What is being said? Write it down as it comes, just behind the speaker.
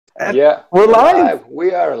Yeah, We're live.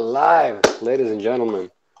 We are live, ladies and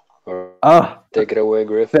gentlemen. Take it away,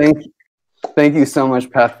 Griff. Thank you so much,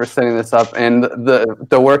 Pat, for setting this up, and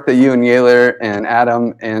the work that you and Yaler and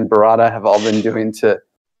Adam and Barada have all been doing to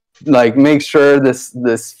make sure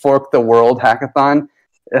this Fork the World hackathon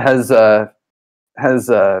has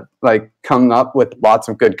come up with lots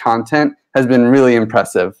of good content has been really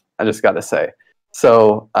impressive. I just got to say.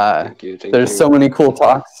 So thank you. There's so many cool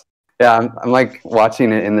talks. Yeah, I'm like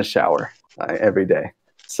watching it in the shower every day.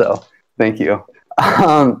 So thank you.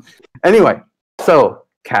 Anyway, so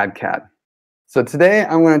cadCAD. So today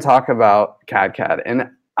I'm going to talk about cadCAD. And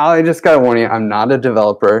I just got to warn you, I'm not a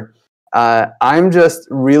developer. I'm just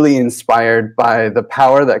really inspired by the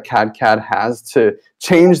power that cadCAD has to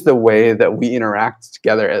change the way that we interact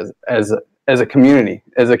together as a community,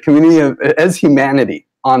 as humanity,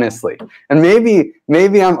 honestly. And maybe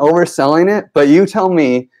I'm overselling it, but you tell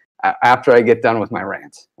me after I get done with my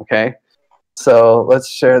rant, okay? So let's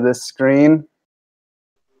share this screen.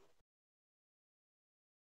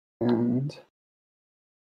 And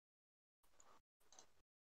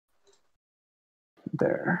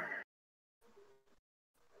there.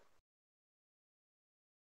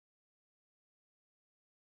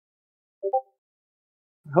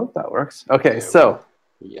 I hope that works. Okay, so.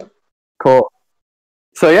 Yep. Cool.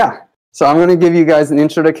 So yeah. So I'm going to give you guys an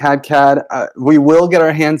intro to cadCAD. We will get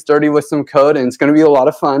our hands dirty with some code, and it's going to be a lot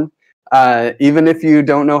of fun. Even if you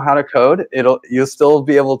don't know how to code, you'll still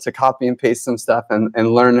be able to copy and paste some stuff and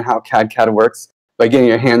learn how cadCAD works by getting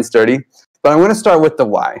your hands dirty. But I'm going to start with the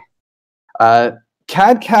why.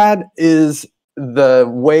 cadCAD is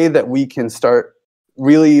the way that we can start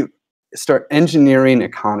engineering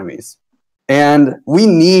economies. And we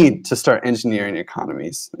need to start engineering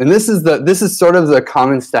economies. And this is sort of the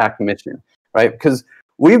common stack mission, right? Because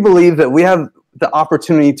we believe that we have the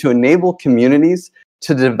opportunity to enable communities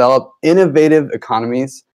to develop innovative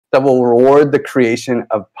economies that will reward the creation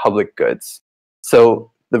of public goods.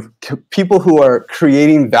 So the people who are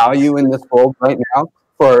creating value in this world right now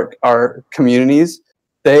for our communities,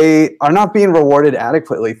 they are not being rewarded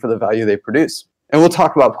adequately for the value they produce. And we'll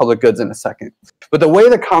talk about public goods in a second. But the way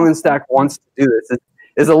the Common Stack wants to do this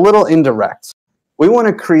is a little indirect. We want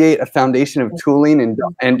to create a foundation of tooling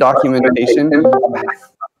and documentation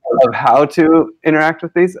of how to interact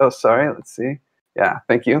with these. Oh, sorry, let's see. Yeah,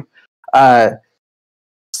 thank you.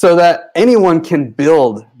 So that anyone can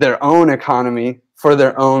build their own economy for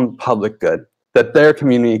their own public good that their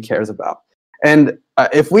community cares about. And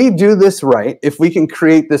if we do this right, if we can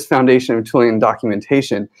create this foundation of tooling and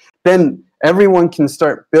documentation, then everyone can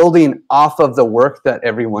start building off of the work that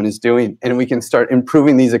everyone is doing, and we can start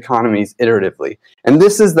improving these economies iteratively. And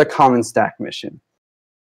this is the Common Stack mission.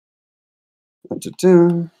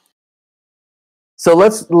 So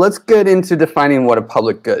let's get into defining what a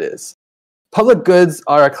public good is. Public goods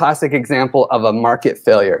are a classic example of a market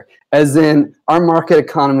failure, as in our market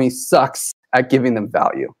economy sucks at giving them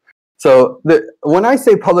value. So when I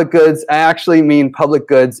say public goods, I actually mean public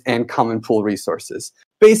goods and common pool resources.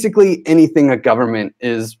 Basically anything a government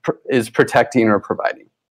is protecting or providing.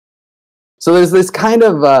 So there's this kind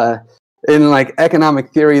of, in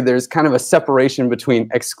economic theory, there's kind of a separation between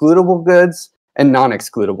excludable goods and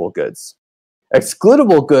non-excludable goods.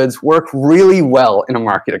 Excludable goods work really well in a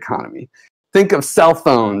market economy. Think of cell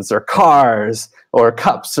phones or cars or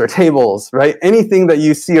cups or tables, right? Anything that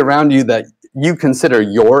you see around you that you consider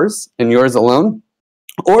yours and yours alone,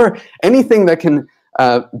 or anything that can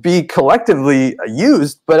be collectively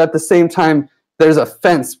used, but at the same time, there's a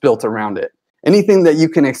fence built around it. Anything that you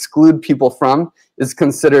can exclude people from is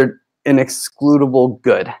considered an excludable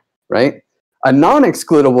good, right? A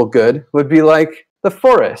non-excludable good would be like the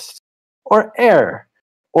forest, or air,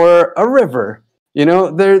 or a river. You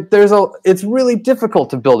know, it's really difficult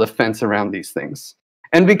to build a fence around these things.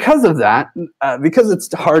 And because of that, because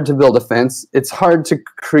it's hard to build a fence, it's hard to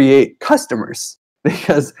create customers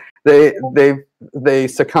because they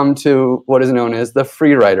succumb to what is known as the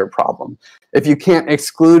free rider problem. If you can't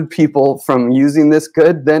exclude people from using this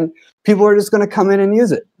good, then people are just going to come in and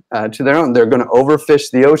use it to their own. They're going to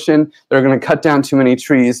overfish the ocean. They're going to cut down too many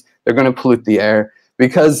trees. They're going to pollute the air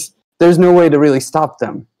because there's no way to really stop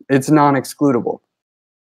them. It's non-excludable.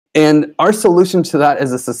 And our solution to that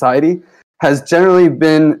as a society has generally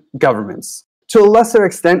been governments. To a lesser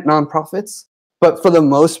extent, nonprofits, but for the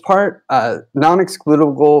most part,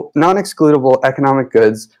 non-excludable economic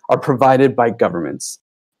goods are provided by governments.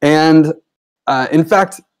 And in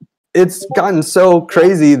fact, it's gotten so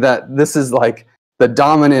crazy that this is like the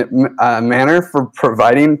dominant manner for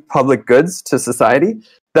providing public goods to society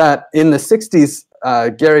that in the 60s,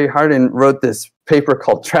 Gary Hardin wrote this paper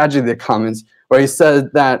called Tragedy of the Commons, where he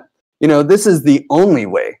said that, this is the only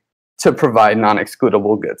way to provide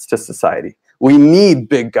non-excludable goods to society. We need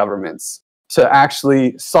big governments to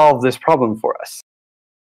actually solve this problem for us.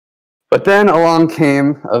 But then along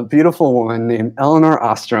came a beautiful woman named Elinor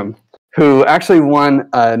Ostrom, who actually won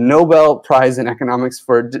a Nobel Prize in economics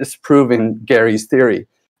for disproving Gary's theory,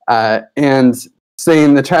 and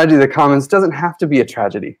saying the tragedy of the commons doesn't have to be a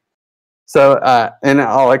tragedy. So, and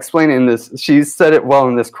I'll explain it in this. She said it well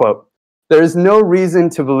in this quote. There is no reason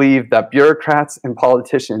to believe that bureaucrats and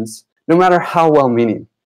politicians, no matter how well-meaning,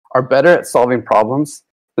 are better at solving problems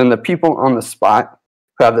than the people on the spot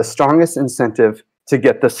who have the strongest incentive to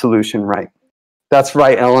get the solution right. That's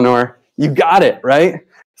right, Eleanor. You got it, right?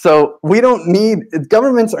 So we don't need,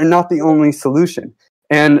 governments are not the only solution.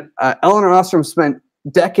 And Elinor Ostrom spent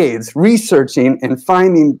decades researching and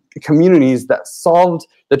finding communities that solved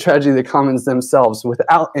the tragedy of the commons themselves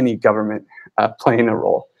without any government playing a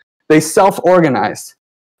role. They self-organized.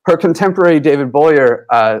 Her contemporary David Boyer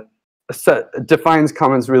defines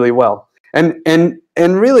commons really well. And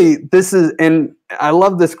really, this is, and I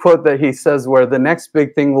love this quote that he says where the next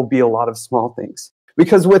big thing will be a lot of small things.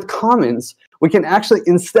 Because with commons, we can actually,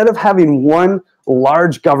 instead of having one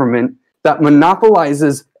large government that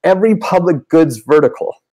monopolizes every public goods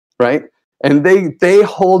vertical, right? And they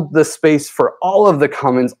hold the space for all of the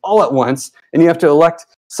commons all at once, and you have to elect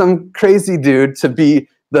some crazy dude to be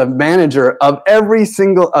the manager of every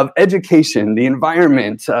single, of education, the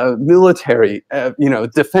environment, military,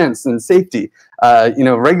 defense and safety,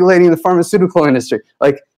 regulating the pharmaceutical industry.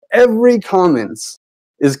 Like every commons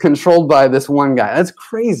is controlled by this one guy. That's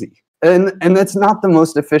crazy. And that's not the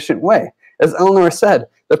most efficient way. As Eleanor said,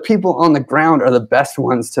 the people on the ground are the best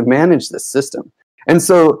ones to manage this system. And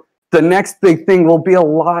so the next big thing will be a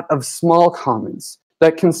lot of small commons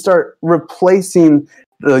that can start replacing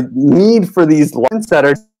the need for these ones that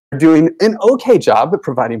are doing an okay job at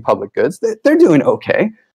providing public goods. They're doing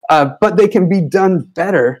okay, but they can be done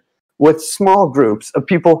better with small groups of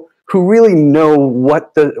people who really know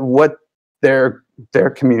what their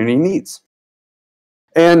community needs.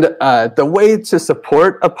 And the way to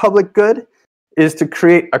support a public good is to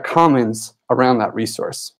create a commons around that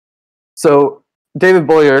resource. So David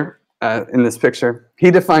Boyer, in this picture,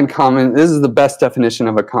 he defined commons. This is the best definition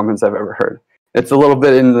of a commons I've ever heard. It's a little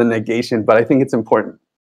bit in the negation, but I think it's important.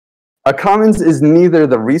 A commons is neither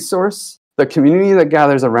the resource, the community that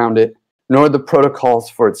gathers around it, nor the protocols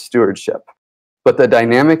for its stewardship, but the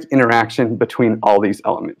dynamic interaction between all these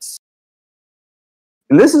elements.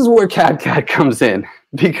 And this is where cadCAD comes in,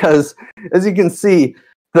 because as you can see,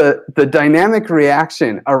 the dynamic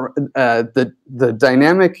reaction, the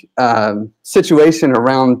dynamic situation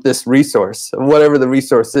around this resource, whatever the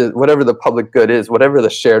resource is, whatever the public good is, whatever the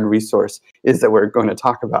shared resource is that we're going to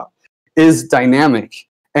talk about, is dynamic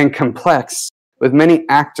and complex with many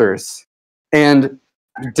actors, and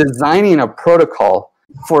designing a protocol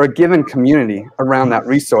for a given community around that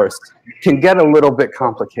resource can get a little bit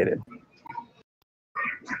complicated.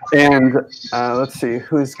 And let's see,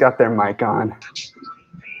 who's got their mic on?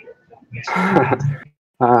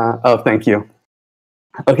 Oh, thank you.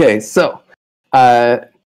 Okay, so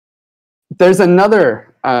there's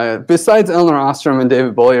another, besides Elinor Ostrom and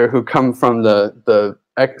David Boyer, who come from the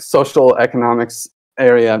social economics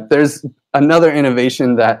area, there's another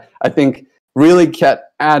innovation that I think really can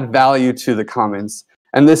add value to the commons,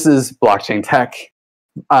 and this is blockchain tech.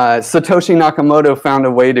 Satoshi Nakamoto found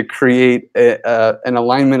a way to create an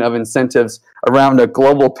alignment of incentives around a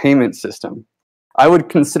global payment system. I would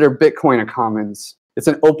consider Bitcoin a commons. It's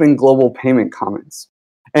an open global payment commons.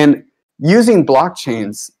 And using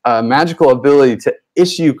blockchain's magical ability to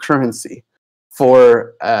issue currency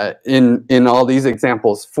for, in all these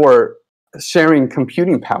examples, for sharing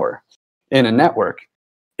computing power in a network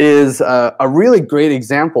is a really great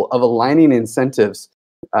example of aligning incentives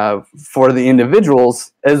for the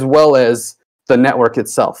individuals as well as the network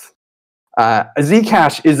itself.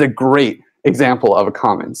 Zcash is a great example of a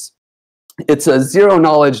commons. It's a zero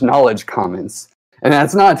knowledge commons, and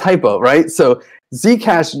that's not a typo, right? So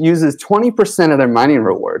Zcash uses 20% of their mining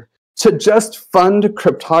reward to just fund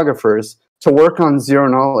cryptographers to work on zero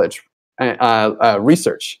knowledge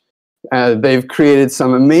research. They've created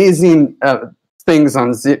some amazing things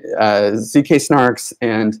on ZK snarks,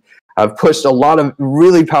 and have pushed a lot of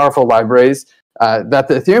really powerful libraries that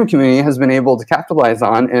the Ethereum community has been able to capitalize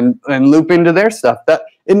on and loop into their stuff that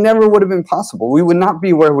it never would have been possible. We would not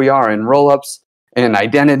be where we are in rollups and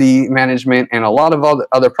identity management and a lot of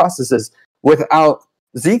other processes without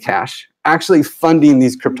Zcash actually funding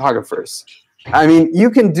these cryptographers. I mean,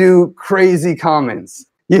 you can do crazy commons.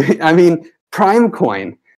 I mean,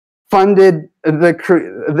 Primecoin funded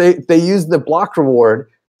they use the block reward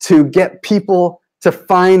to get people to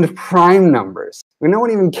find prime numbers. No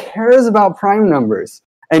one even cares about prime numbers,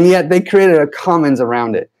 and yet they created a commons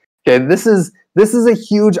around it. Okay, this is a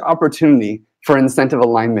huge opportunity for incentive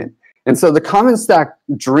alignment. And so the common stack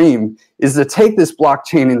dream is to take this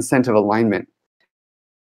blockchain incentive alignment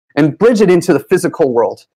and bridge it into the physical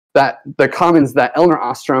world, that the commons that Eleanor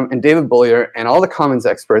Ostrom and David Bollier and all the commons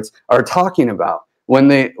experts are talking about.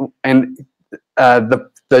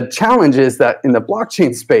 The challenge is that in the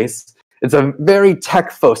blockchain space, it's a very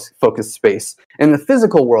tech-focused space. In the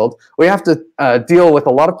physical world, we have to deal with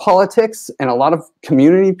a lot of politics and a lot of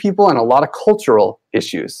community people and a lot of cultural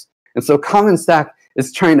issues. And so Common Stack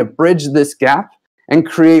is trying to bridge this gap and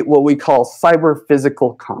create what we call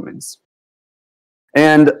cyber-physical commons.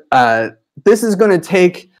 And this is going to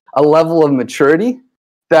take a level of maturity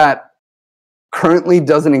that currently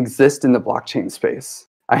doesn't exist in the blockchain space.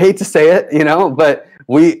 I hate to say it, you know, but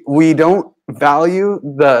we don't value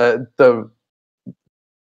the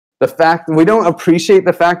fact, we don't appreciate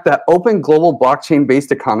the fact that open global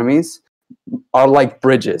blockchain-based economies are like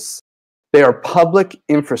bridges. They are public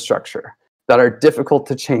infrastructure that are difficult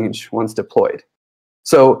to change once deployed.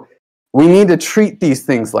 So we need to treat these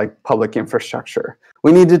things like public infrastructure.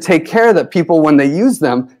 We need to take care that people, when they use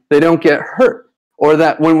them, they don't get hurt, or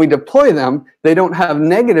that when we deploy them, they don't have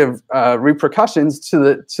negative repercussions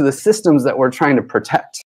to the systems that we're trying to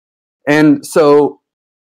protect. And so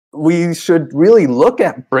we should really look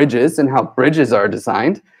at bridges and how bridges are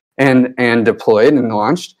designed and deployed and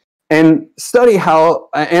launched, and study how,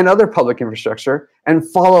 and other public infrastructure, and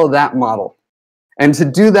follow that model. And to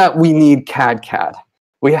do that, we need cadCAD.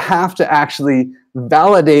 We have to actually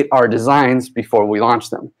validate our designs before we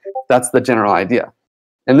launch them. That's the general idea.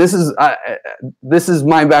 And this is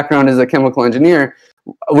my background as a chemical engineer.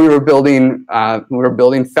 We were building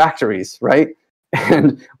factories, right?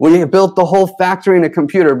 And we built the whole factory in a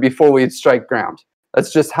computer before we'd strike ground.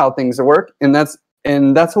 That's just how things work, and that's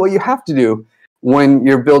what you have to do when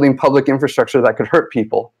you're building public infrastructure that could hurt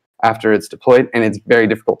people after it's deployed, and it's very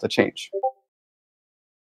difficult to change.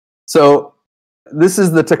 So this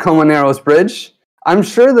is the Tacoma Narrows Bridge. I'm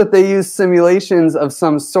sure that they used simulations of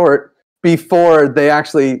some sort before they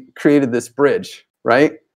actually created this bridge,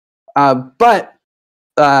 right? But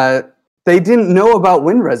they didn't know about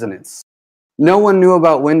wind resonance. No one knew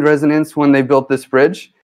about wind resonance when they built this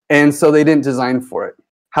bridge, and so they didn't design for it.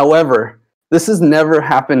 However, this has never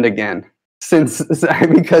happened again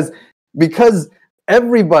because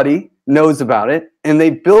everybody knows about it, and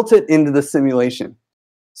they built it into the simulation.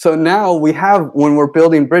 So now we have, when we're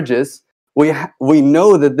building bridges, we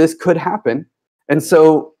know that this could happen, and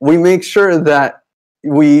so we make sure that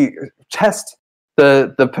we test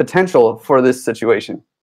the potential for this situation.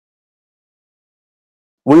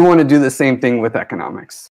 We want to do the same thing with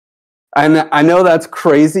economics. And I know that's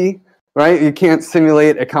crazy, right? You can't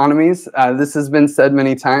simulate economies. This has been said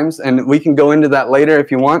many times, and we can go into that later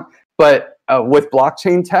if you want. But with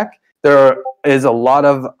blockchain tech, there is a lot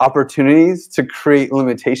of opportunities to create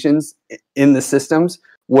limitations in the systems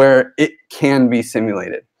where it can be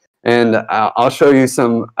simulated. And I'll show you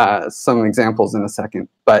some examples in a second.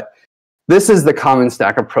 But this is the common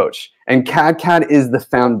stack approach. And cadCAD is the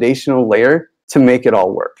foundational layer to make it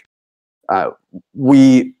all work.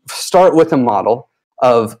 We start with a model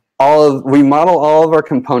of we model all of our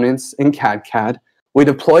components in cadCAD, we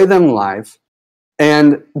deploy them live,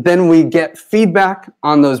 and then we get feedback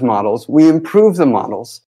on those models, we improve the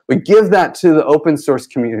models, we give that to the open source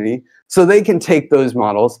community so they can take those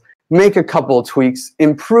models, make a couple of tweaks,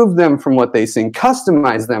 improve them from what they see,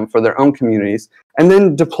 customize them for their own communities, and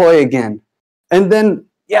then deploy again. And then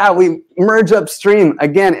we merge upstream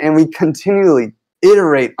again, and we continually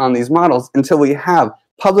iterate on these models until we have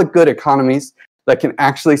public good economies that can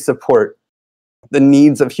actually support the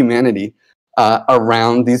needs of humanity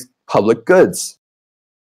around these public goods.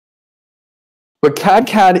 But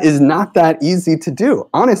cadCAD is not that easy to do,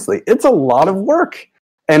 honestly. It's a lot of work.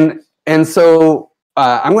 And so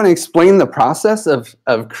I'm going to explain the process of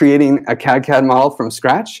creating a cadCAD model from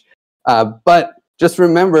scratch. But just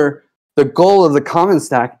remember, the goal of the common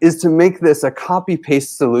stack is to make this a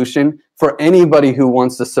copy-paste solution for anybody who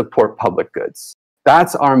wants to support public goods.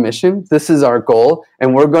 That's our mission. This is our goal,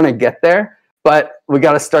 and we're going to get there. But we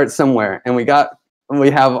got to start somewhere, and we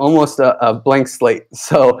have almost a blank slate,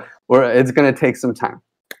 so it's going to take some time.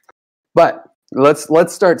 But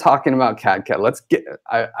let's start talking about cadCAD.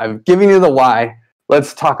 I've given you the why.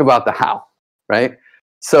 Let's talk about the how, right?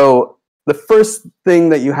 So the first thing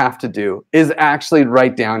that you have to do is actually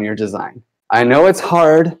write down your design. I know it's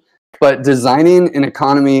hard, but designing an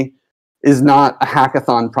economy is not a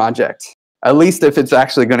hackathon project. at least if it's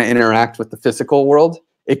actually going to interact with the physical world,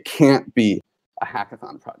 it can't be a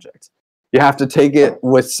hackathon project. You have to take it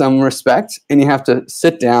with some respect, and you have to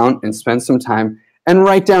sit down and spend some time and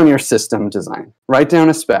write down your system design. Write down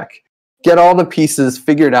a spec. Get all the pieces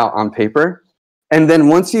figured out on paper. And then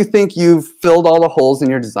once you think you've filled all the holes in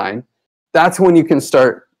your design, that's when you can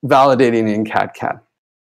start validating in cadCAD.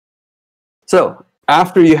 So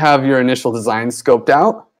after you have your initial design scoped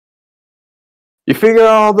out, you figure out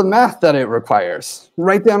all the math that it requires.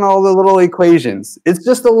 Write down all the little equations. It's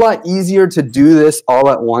just a lot easier to do this all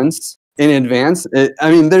at once in advance.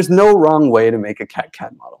 I mean, there's no wrong way to make a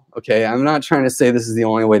cadCAD model, okay? I'm not trying to say this is the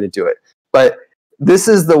only way to do it, but this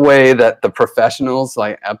is the way that the professionals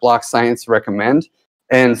like at Block.Science recommend,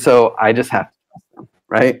 and so I just have to trust them,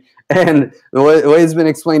 right? And the way it's been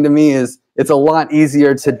explained to me is it's a lot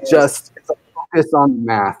easier to just focus on the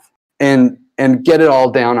math and get it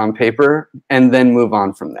all down on paper and then move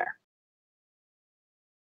on from there.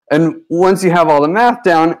 And once you have all the math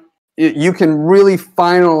down, you can really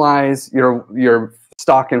finalize your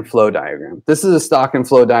stock and flow diagram. This is a stock and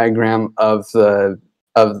flow diagram of the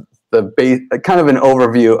base, kind of an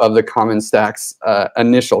overview of the Common Stack's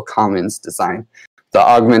initial Commons design. The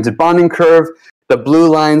augmented bonding curve, the blue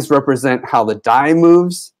lines represent how the die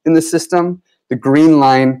moves in the system. The green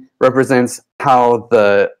line represents how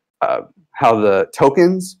the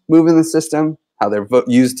tokens move in the system, how they're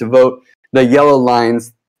used to vote. The yellow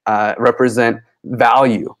lines represent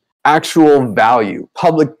value, actual value,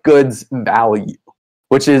 public goods value,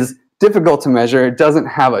 which is difficult to measure. It doesn't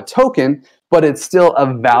have a token, but it's still a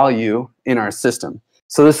value in our system.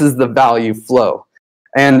 So this is the value flow.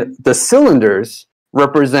 And the cylinders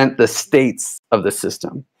represent the states of the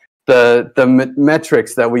system. The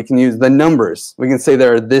metrics that we can use, the numbers. We can say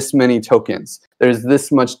there are this many tokens. There's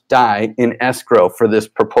this much die in escrow for this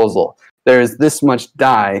proposal. There's this much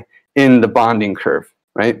die in the bonding curve,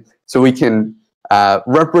 right? So we can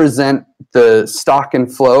represent the stock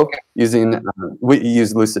and flow using, we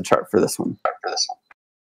use Lucidchart for this one.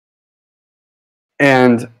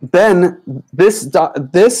 And then this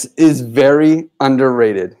is very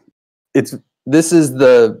underrated. This is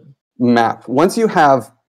the map. Once you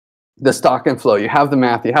have the stock and flow, you have the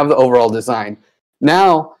math, you have the overall design.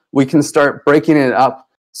 Now we can start breaking it up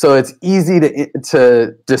so it's easy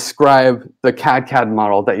to describe the cadCAD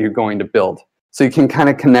model that you're going to build. So you can kind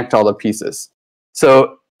of connect all the pieces.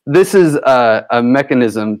 So this is a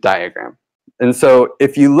mechanism diagram. And so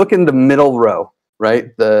if you look in the middle row,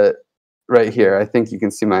 right, right here, I think you can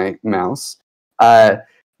see my mouse.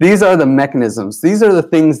 These are the mechanisms. These are the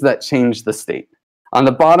things that change the state. On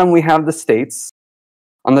the bottom, we have the states.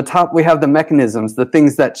 On the top, we have the mechanisms, the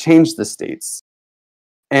things that change the states.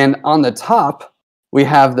 And on the top, we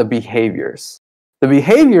have the behaviors. The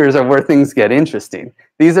behaviors are where things get interesting.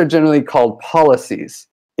 These are generally called policies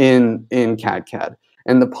in cadCAD.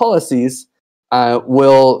 And the policies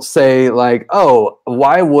will say like, oh,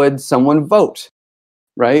 why would someone vote?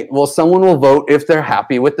 Right? Well, someone will vote if they're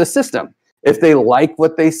happy with the system. If they like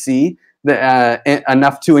what they see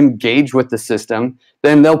enough to engage with the system,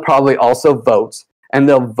 then they'll probably also vote. And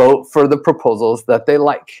they'll vote for the proposals that they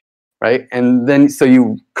like, right? And then, so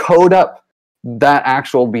you code up that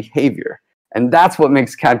actual behavior. And that's what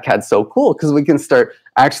makes cadCAD so cool, because we can start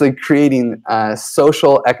actually creating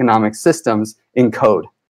social economic systems in code.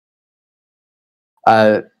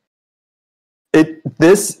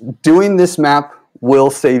 Doing this map will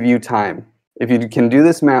save you time. If you can do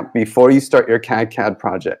this map before you start your cadCAD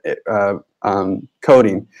project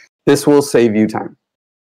coding, this will save you time.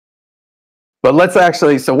 But let's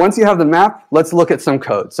actually, so once you have the map, let's look at some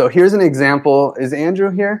code. So here's an example. Is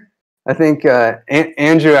Andrew here? I think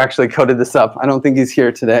Andrew actually coded this up. I don't think he's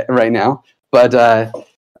here today, right now. But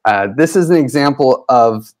this is an example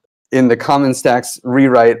of, in the Common Stack's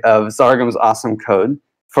rewrite of Zargham's awesome code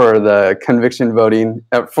for the conviction voting,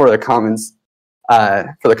 for the Commons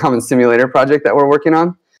simulator project that we're working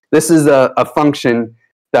on. This is a function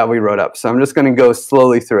that we wrote up. So I'm just going to go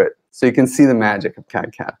slowly through it so you can see the magic of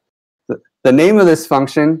cadCAD. The name of this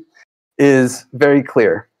function is very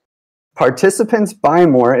clear. Participants buy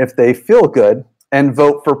more if they feel good and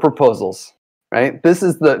vote for proposals, right? This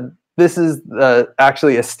is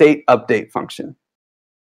actually a state update function.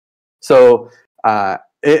 So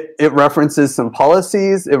it references some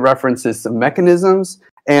policies, it references some mechanisms,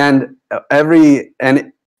 and every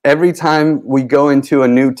time we go into a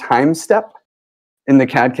new time step in the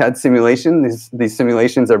cadCAD simulation, these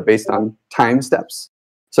simulations are based on time steps.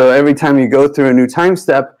 So every time you go through a new time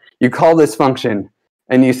step, you call this function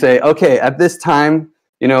and you say, okay, at this time,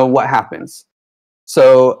 you know, what happens?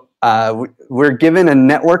 So we're given a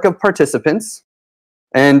network of participants,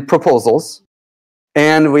 and proposals.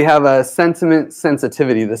 And we have a sentiment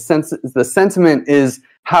sensitivity. The sentiment is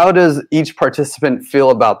how does each participant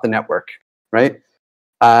feel about the network, right?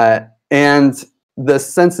 And the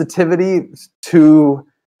sensitivity to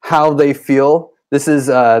how they feel, this is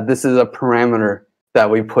a parameter that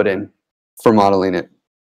we put in for modeling it.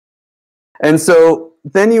 And so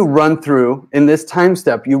then you run through, in this time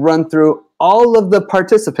step, you run through all of the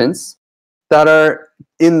participants that are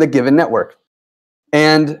in the given network.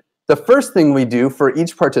 And the first thing we do for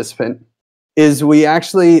each participant is we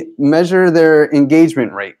actually measure their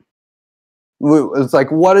engagement rate. It's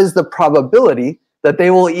like, what is the probability that they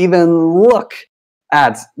will even look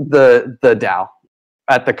at the DAO,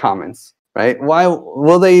 at the commons, right? Why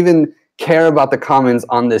will they even care about the commons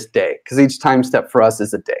on this day? Because each time step for us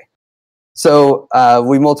is a day. So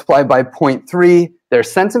we multiply by 0.3 their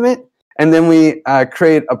sentiment, and then we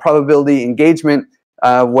create a probability engagement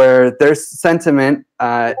where their sentiment,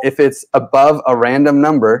 if it's above a random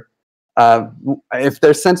number, if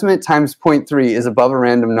their sentiment times 0.3 is above a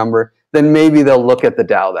random number, then maybe they'll look at the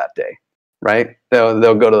DAO that day, right?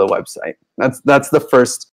 They'll go to the website. That's the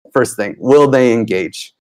first thing. Will they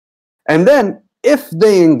engage? And then if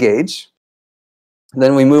they engage,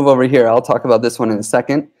 then we move over here. I'll talk about this one in a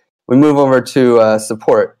second. We move over to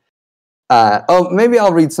support. Oh, maybe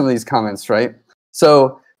I'll read some of these comments, right?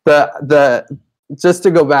 So just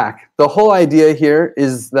to go back, the whole idea here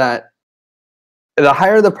is that the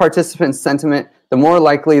higher the participant's sentiment, the more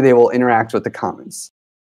likely they will interact with the commons.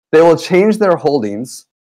 They will change their holdings,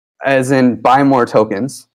 as in buy more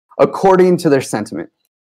tokens, according to their sentiment.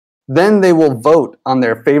 Then they will vote on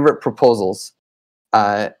their favorite proposals.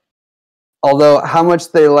 Although how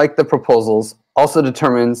much they like the proposals also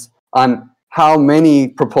determines on how many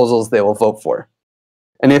proposals they will vote for.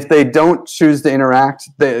 And if they don't choose to interact,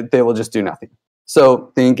 they will just do nothing.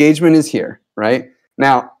 So the engagement is here, right?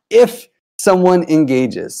 Now, if someone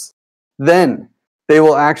engages, then they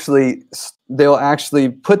will actually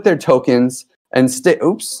put their tokens and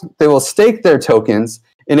they will stake their tokens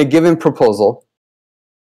in a given proposal,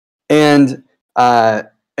 and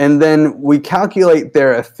then we calculate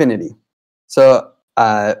their affinity. So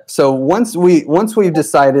once we've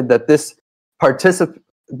decided that this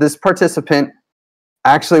participant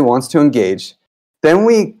actually wants to engage, then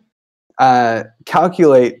we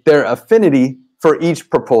calculate their affinity for each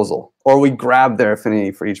proposal, or we grab their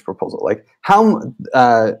affinity for each proposal. Like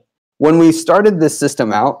when we started this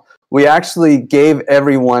system out, we actually gave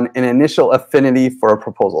everyone an initial affinity for a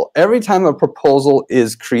proposal. Every time a proposal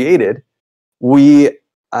is created, we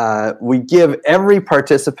give every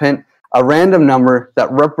participant a random number that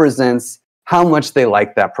represents how much they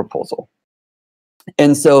like that proposal.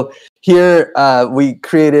 And so here we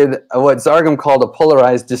created what Zargham called a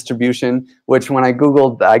polarized distribution, which when I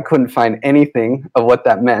Googled, I couldn't find anything of what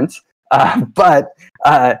that meant. But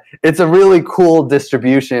it's a really cool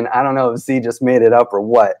distribution. I don't know if Z just made it up or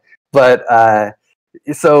what. But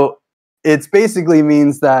so it basically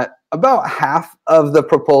means that about half of the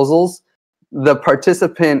proposals, the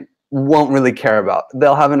participant won't really care about.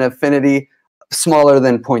 They'll have an affinity smaller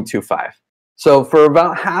than 0.25. So for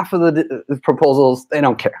about half of the proposals, they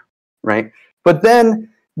don't care, right? But then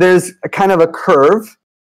there's a kind of a curve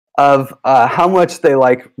of how much they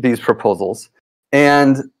like these proposals.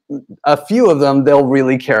 And a few of them they'll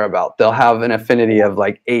really care about. They'll have an affinity of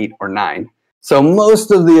like 8 or 9. So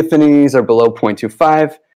most of the affinities are below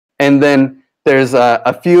 0.25. And then there's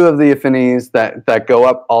a few of the affinities that go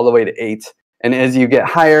up all the way to 8. And as you get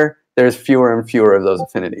higher, there's fewer and fewer of those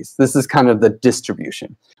affinities. This is kind of the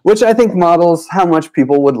distribution, which I think models how much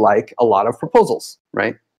people would like a lot of proposals,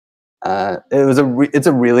 right? It's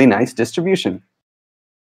a really nice distribution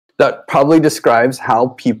that probably describes how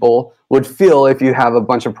people would feel if you have a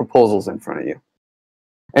bunch of proposals in front of you.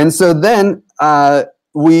 And so then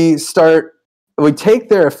we take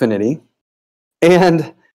their affinity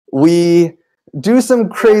and we do some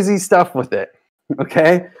crazy stuff with it,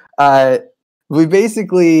 okay? We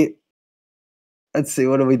basically, let's see,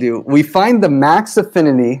 what do we do? We find the max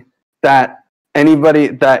affinity that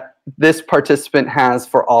this participant has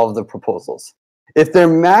for all of the proposals. If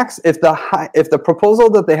the proposal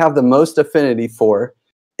that they have the most affinity for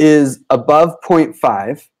is above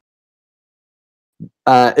 0.5,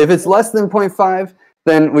 if it's less than 0.5,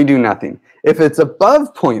 then we do nothing. If it's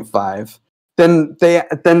above 0.5, then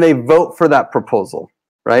they vote for that proposal,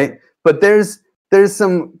 right? But there's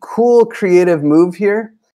some cool creative move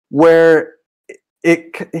here where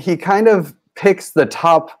he kind of picks the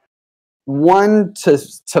top 1 to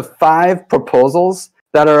 5 proposals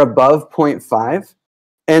that are above 0.5,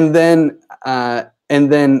 and then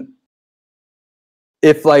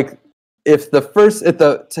if like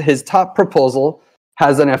his top proposal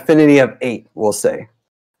has an affinity of 8, we'll say,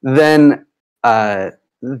 then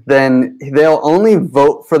they'll only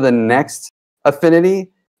vote for the next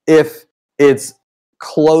affinity if it's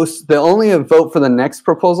close. They'll only vote for the next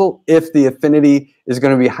proposal if the affinity is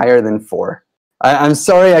going to be higher than 4. I'm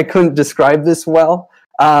sorry I couldn't describe this well,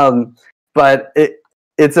 but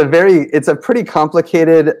it's a pretty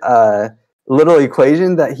complicated little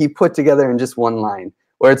equation that he put together in just one line,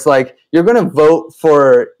 where it's like you're going to vote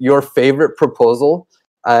for your favorite proposal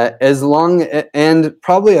and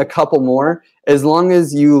probably a couple more, as long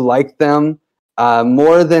as you like them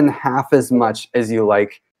more than half as much as you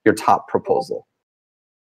like your top proposal.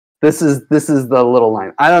 This is the little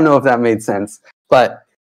line. I don't know if that made sense, but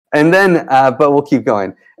we'll keep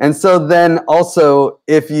going. And so then also,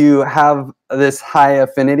 if you have this high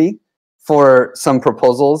affinity for some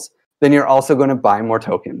proposals, then you're also going to buy more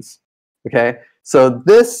tokens. Okay, so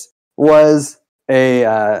this was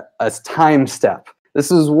a time step. This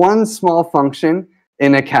is one small function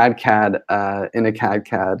in a cadCAD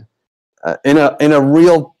in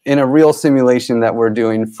a real simulation that we're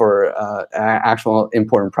doing for an actual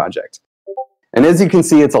important project. And as you can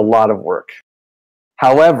see, it's a lot of work.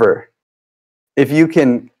 However, if you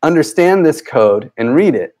can understand this code and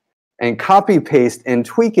read it and copy paste and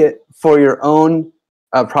tweak it for your own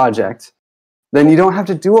project, then you don't have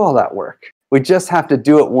to do all that work. We just have to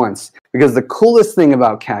do it once, because the coolest thing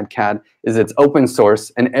about cadCAD is it's open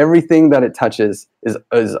source, and everything that it touches is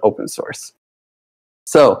open source.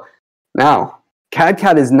 So now,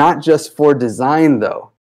 cadCAD is not just for design,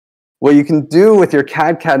 though. What you can do with your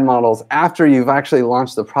cadCAD models after you've actually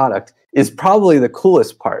launched the product is probably the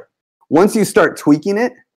coolest part. Once you start tweaking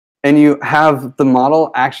it and you have the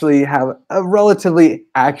model actually have a relatively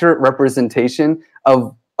accurate representation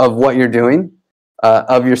of what you're doing,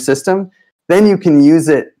 of your system, then you can use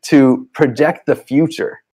it to project the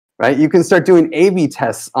future, right? You can start doing A/B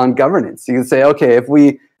tests on governance. You can say, okay, if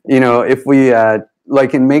we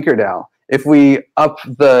like in MakerDAO, if we up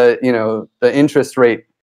the interest rate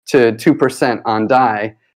to 2% on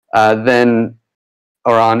DAI,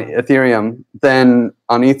 or on Ethereum, then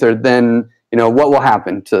on Ether, then what will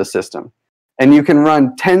happen to the system? And you can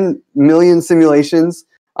run 10 million simulations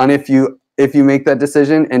on if you make that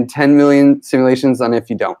decision, and 10 million simulations on if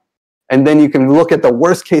you don't. And then you can look at the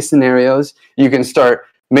worst case scenarios. You can start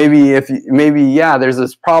maybe there's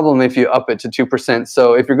this problem if you up it to 2%.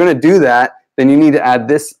 So if you're going to do that, then you need to add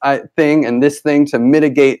this thing and this thing to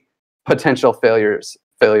mitigate potential failure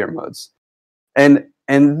modes. And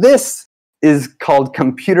this is called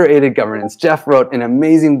computer-aided governance. Jeff wrote an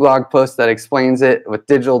amazing blog post that explains it with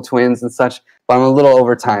digital twins and such, but I'm a little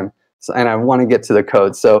over time, and I want to get to the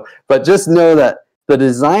code. But just know that the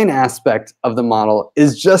design aspect of the model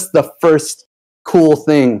is just the first cool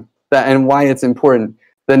thing and why it's important.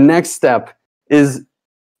 The next step is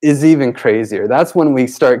even crazier. That's when we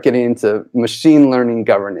start getting into machine learning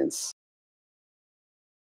governance.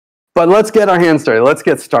 But let's get our hands dirty. Let's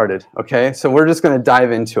get started, okay? So we're just going to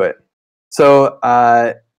dive into it. So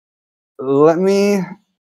let me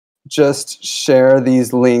just share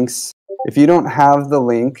these links. If you don't have the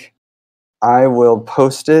link, I will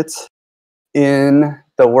post it in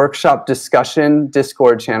the workshop discussion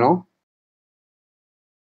Discord channel.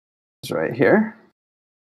 It's right here.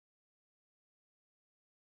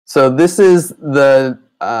 So this is the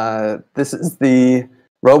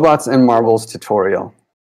robots and marbles tutorial.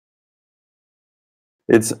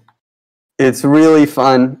 It's really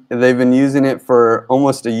fun. They've been using it for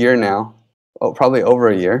almost a year now. Oh, probably over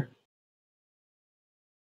a year.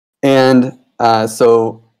 And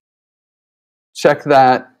so check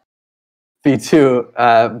that V2.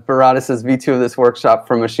 Barada says V2 of this workshop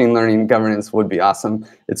for machine learning governance would be awesome.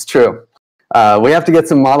 It's true. We have to get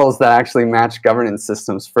some models that actually match governance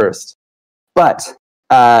systems first. But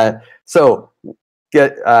so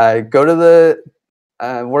go to the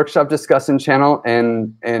workshop discussion channel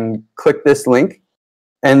and click this link,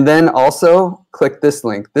 and then also click this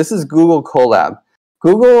link. This is Google Colab.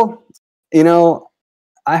 Google,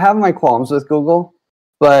 I have my qualms with Google,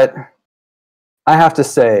 but I have to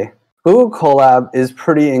say Google Colab is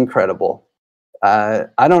pretty incredible.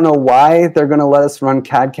 I don't know why they're going to let us run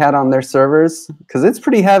cadCAD on their servers, because it's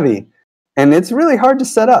pretty heavy and it's really hard to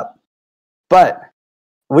set up. But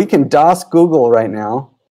we can DOS Google right now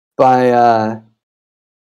by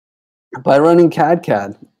running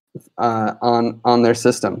cadCAD on their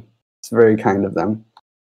system. It's very kind of them.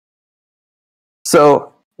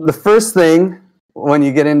 So the first thing when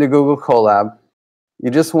you get into Google Colab, you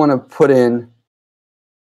just want to put in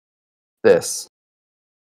this.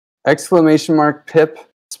 !pip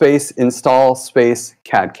space install space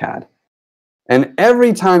cadCAD. And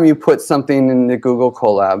every time you put something in the Google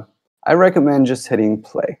Colab, I recommend just hitting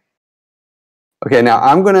play. Okay, now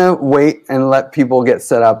I'm going to wait and let people get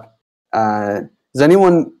set up. Is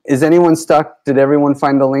anyone stuck? Did everyone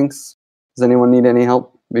find the links? Does anyone need any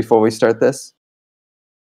help before we start this?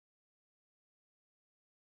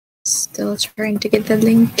 Still trying to get the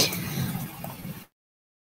link.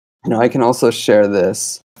 I can also share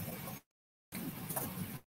this.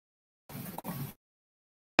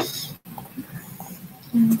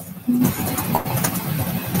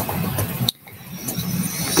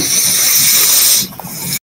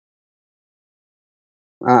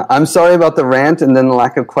 I'm sorry about the rant and then the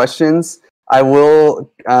lack of questions. I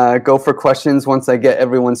will go for questions once I get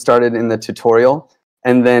everyone started in the tutorial,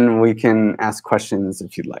 and then we can ask questions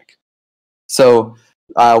if you'd like. So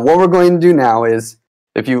what we're going to do now is,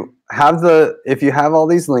 if you have all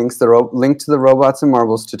these links, the link to the Robots and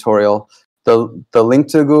Marbles tutorial, the link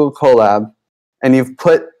to Google Colab, and you've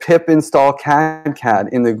put pip install cadCAD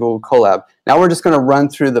in the Google Colab. Now we're just going to run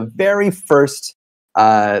through the very first,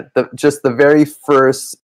 the very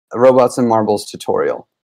first Robots and Marbles tutorial.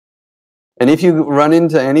 And if you run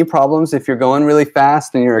into any problems, if you're going really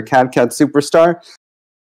fast and you're a cadCAD superstar,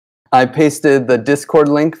 I pasted the Discord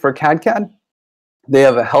link for cadCAD. They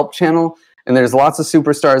have a help channel, and there's lots of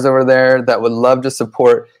superstars over there that would love to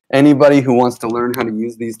support anybody who wants to learn how to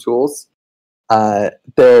use these tools.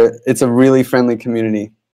 It's a really friendly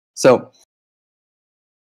community. So,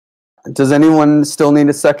 does anyone still need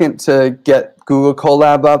a second to get Google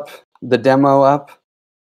Colab up, the demo up?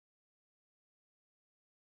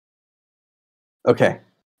 Okay,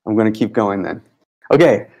 I'm going to keep going then.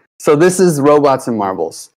 Okay, so this is Robots and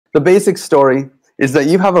Marbles. The basic story is that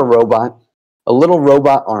you have a robot, a little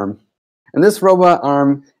robot arm, and this robot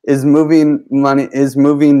arm is moving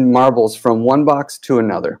marbles from one box to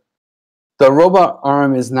another. The robot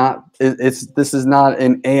arm is not, this is not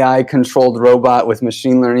an AI controlled robot with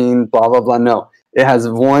machine learning, blah, blah, blah. No, it has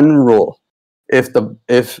one rule.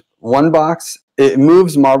 If one box, it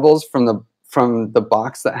moves marbles from the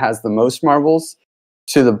box that has the most marbles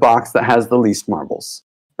to the box that has the least marbles,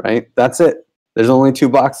 right? That's it. There's only two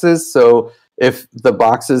boxes. So if the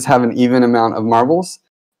boxes have an even amount of marbles,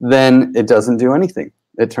 then it doesn't do anything.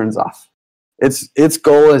 It turns off. Its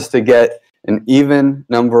goal is to get an even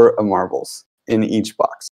number of marbles in each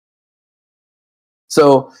box.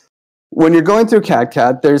 So when you're going through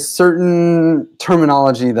cadCAD, there's certain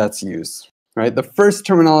terminology that's used, right? The first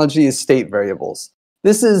terminology is state variables.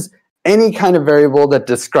 This is any kind of variable that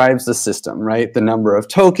describes the system, right? The number of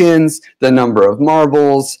tokens, the number of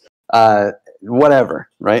marbles, whatever,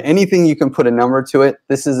 right? Anything you can put a number to it,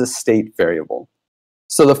 this is a state variable.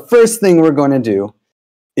 So the first thing we're going to do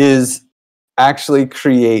is actually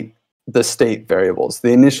create the state variables,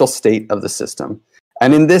 the initial state of the system.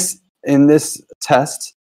 And in this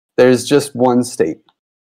test, there's just one state.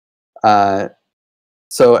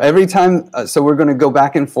 So every time, so we're going to go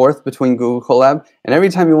back and forth between Google Colab, and every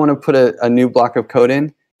time you want to put a new block of code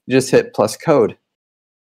in, you just hit plus code,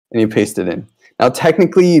 and you paste it in. Now,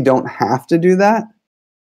 technically, you don't have to do that,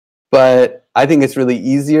 but I think it's really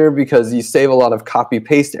easier because you save a lot of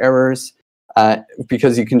copy-paste errors,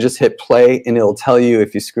 because you can just hit play, and it'll tell you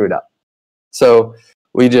if you screwed up. So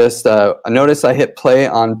we just, notice I hit play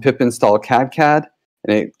on pip install cadCAD,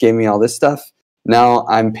 and it gave me all this stuff. Now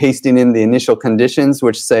I'm pasting in the initial conditions,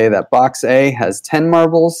 which say that box A has 10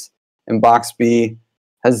 marbles and box B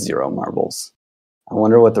has 0 marbles. I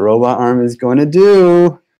wonder what the robot arm is going to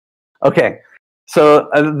do. Okay, so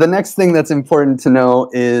the next thing that's important to know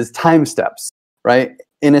is time steps, right?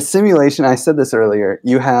 In a simulation, I said this earlier,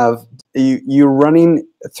 you're running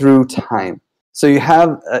through time. So you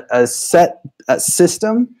have a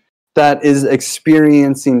system that is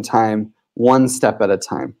experiencing time one step at a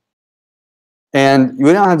time. And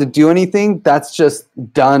you don't have to do anything. That's just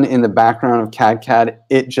done in the background of cadCAD.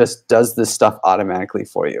 It just does this stuff automatically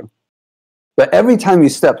for you. But every time you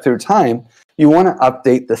step through time, you want to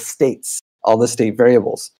update the states, all the state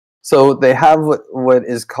variables. So they have what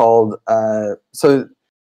is called, And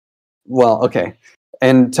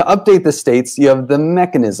to update the states, you have the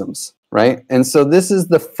mechanisms, right? And so this is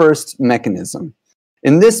the first mechanism.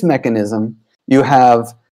 In this mechanism, you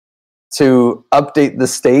have to update the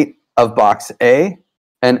state of box A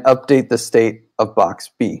and update the state of box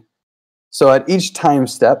B. So at each time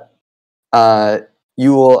step,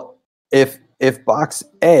 you will, if box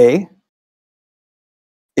A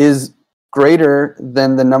is greater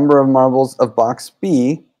than the number of marbles of box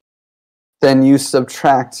B, then you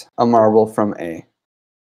subtract a marble from A.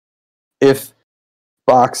 If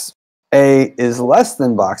box A is less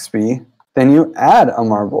than box B, then you add a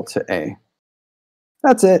marble to A.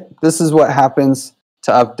 that's it. This is what happens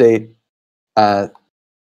to update the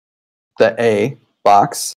A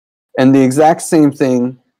box. And the exact same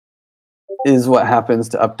thing is what happens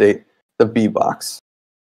to update the B box.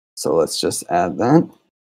 So let's just add that.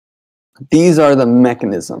 These are the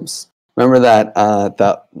mechanisms. Remember that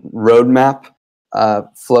that roadmap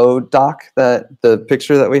flow doc, that the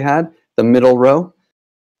picture that we had, the middle row?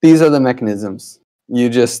 These are the mechanisms. You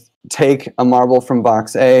just take a marble from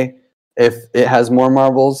box A. If it has more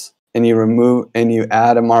marbles, and you remove and you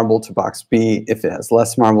add a marble to box B if it has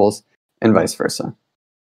less marbles, and vice versa.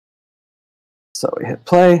 So we hit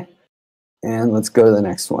play, and let's go to the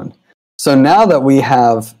next one. So now that we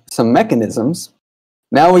have some mechanisms,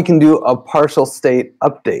 now we can do a partial state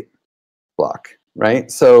update block,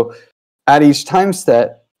 right? So at each time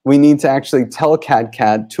step, we need to actually tell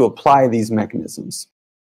cadCAD to apply these mechanisms.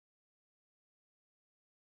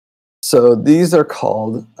 So these are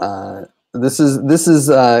called, this is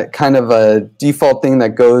kind of a default thing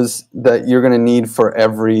that you're going to need for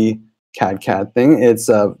every cadCAD thing. It's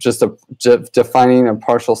just defining a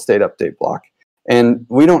partial state update block. And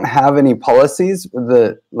we don't have any policies.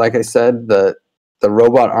 Like I said, the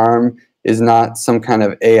robot arm is not some kind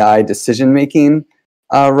of AI decision-making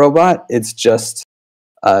robot. It's just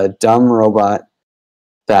a dumb robot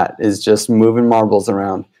that is just moving marbles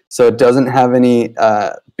around. So it doesn't have any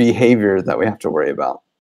behavior that we have to worry about.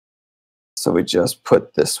 So we just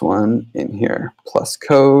put this one in here, plus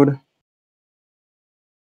code,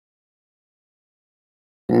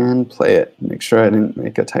 and play it. Make sure I didn't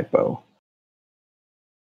make a typo.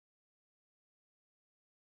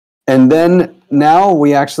 And then now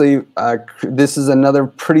we actually, this is another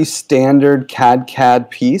pretty standard cadCAD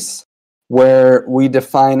piece where we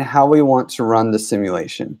define how we want to run the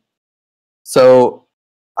simulation. So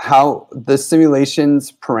how the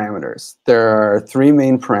simulation's parameters. There are 3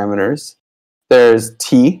 main parameters. There's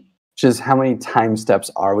T, which is how many time steps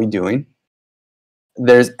are we doing.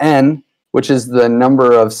 There's N, which is the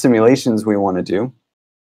number of simulations we want to do.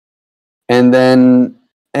 And then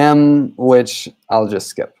M, which I'll just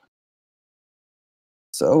skip.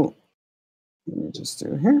 So let me just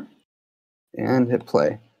do here and hit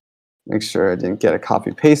play. Make sure I didn't get a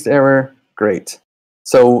copy paste error. Great.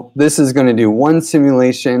 So this is going to do 1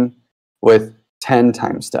 simulation with 10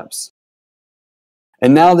 time steps.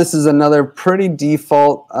 And now this is another pretty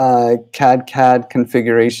default cadCAD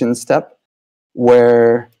configuration step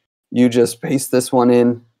where you just paste this one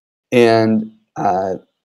in, and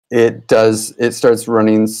it starts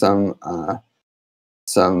running some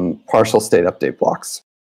partial state update blocks,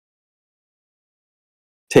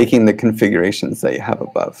 taking the configurations that you have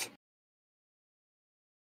above.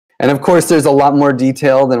 And of course, there's a lot more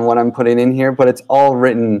detail than what I'm putting in here, but it's all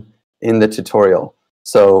written in the tutorial.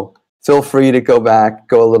 So feel free to go back,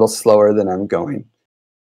 go a little slower than I'm going.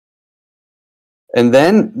 And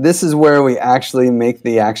then this is where we actually make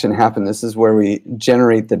the action happen. This is where we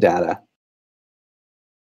generate the data.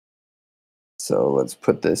 So let's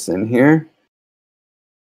put this in here.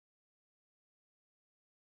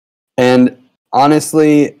 And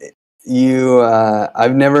honestly,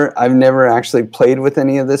 I've never actually played with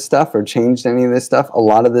any of this stuff or changed any of this stuff. A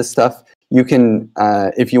lot of this stuff you can,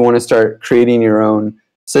 if you want to start creating your own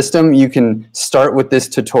system, you can start with this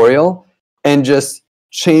tutorial and just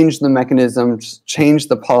change the mechanisms, change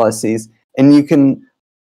the policies, and you can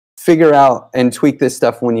figure out and tweak this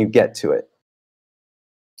stuff when you get to it.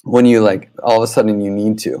 When you all of a sudden you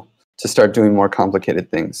need to start doing more complicated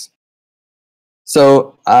things.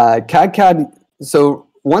 So cadCAD, so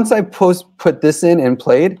once I put this in and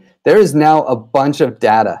played, there is now a bunch of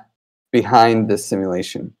data behind this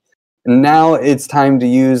simulation. And now it's time to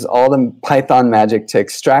use all the Python magic to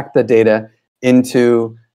extract the data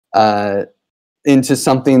into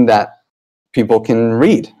something that people can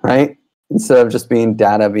read, right? Instead of just being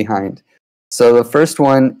data behind. So the first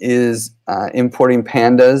one is importing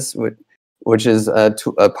pandas, which is a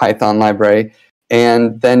Python library,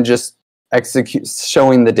 and then just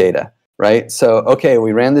showing the data. Right? So, okay,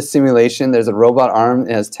 we ran this simulation. There's a robot arm.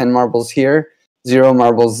 It has 10 marbles here, 0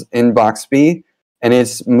 marbles in box B, and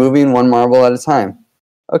it's moving 1 marble at a time.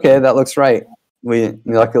 Okay, that looks right. We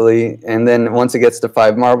luckily, and then once it gets to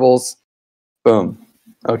 5 marbles, boom.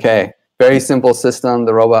 Okay, very simple system.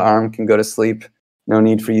 The robot arm can go to sleep. No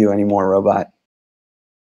need for you anymore, robot.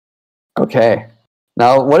 Okay,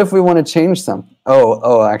 now what if we want to change something?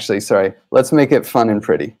 Oh, actually, sorry. Let's make it fun and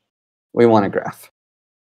pretty. We want a graph.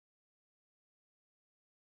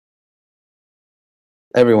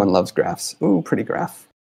 Everyone loves graphs. Ooh, pretty graph.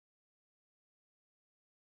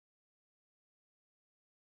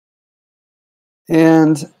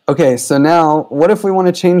 And okay, so now what if we want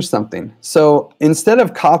to change something? So instead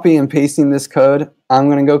of copy and pasting this code, I'm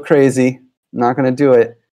going to go crazy. I'm not going to do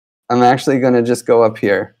it. I'm actually going to just go up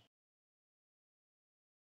here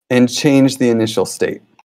and change the initial state.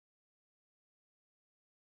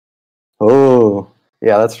 Oh,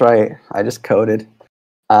 yeah, that's right. I just coded.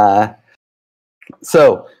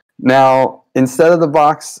 So now instead of the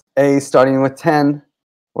box A starting with 10,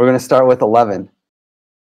 we're going to start with 11.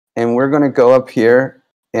 And we're going to go up here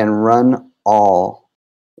and run all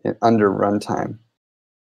under runtime.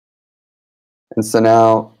 And so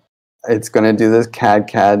now it's going to do this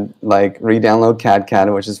cadCAD, like re-download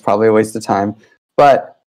cadCAD, which is probably a waste of time.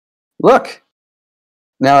 But look,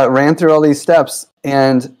 now it ran through all these steps.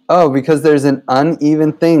 And oh, because there's an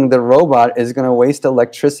uneven thing, the robot is going to waste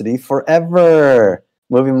electricity forever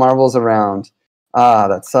moving marbles around. Ah,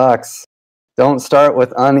 that sucks. Don't start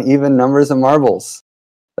with uneven numbers of marbles.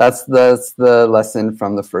 That's the lesson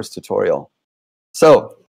from the first tutorial.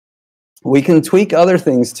 So we can tweak other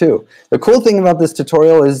things too. The cool thing about this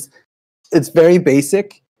tutorial is it's very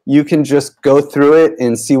basic. You can just go through it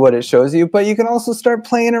and see what it shows you, but you can also start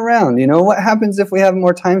playing around. You know, what happens if we have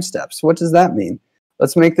more time steps? What does that mean?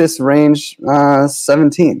 Let's make this range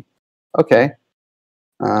 17. Okay.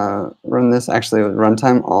 Run this actually with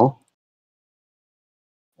runtime all.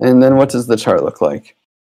 And then what does the chart look like?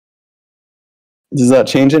 Does that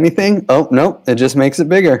change anything? Oh, no, it just makes it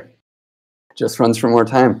bigger. It just runs for more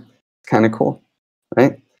time. Kind of cool,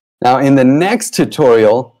 right? Now in the next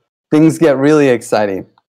tutorial, things get really exciting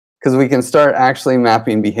because we can start actually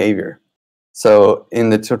mapping behavior. So in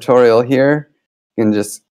the tutorial here, you can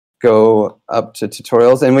just go up to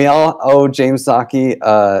tutorials, and we all owe James Zaki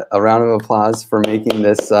a round of applause for making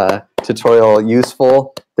this tutorial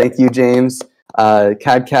useful. Thank you, James.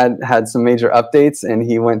 cadCAD had some major updates, and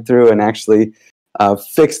he went through and actually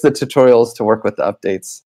fixed the tutorials to work with the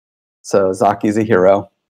updates. So Zaki's a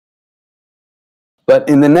hero. But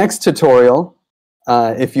in the next tutorial,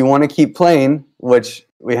 if you want to keep playing, which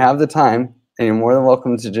we have the time, and you're more than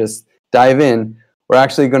welcome to just dive in, we're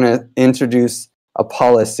actually going to introduce a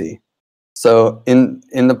policy. So in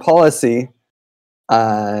the policy,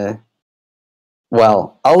 well,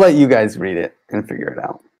 I'll let you guys read it and figure it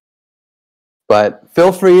out. But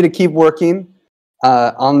feel free to keep working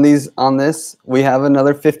on this. We have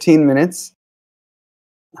another 15 minutes.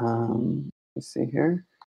 Let's see here.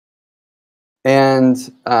 And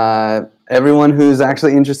everyone who's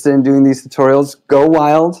actually interested in doing these tutorials, go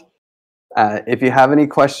wild. If you have any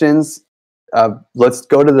questions, let's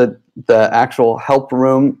go to the actual help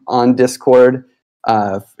room on Discord,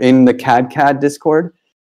 in the cadCAD Discord,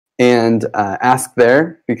 and ask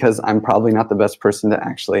there, because I'm probably not the best person to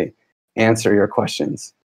actually answer your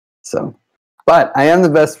questions. So, but I am the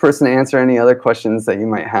best person to answer any other questions that you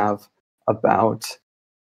might have about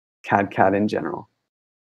cadCAD in general,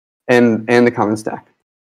 and the Common Stack.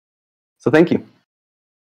 So thank you.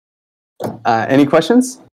 Any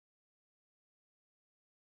questions?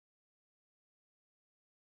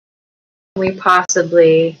 We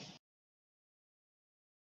possibly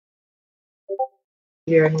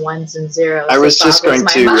you're in ones and zeros. I was just going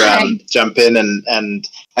to jump in and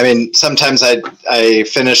I mean, sometimes I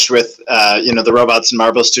finish with the robots and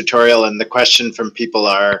marbles tutorial, and the question from people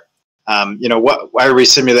are, why are we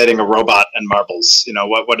simulating a robot and marbles? You know,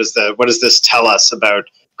 what does this tell us about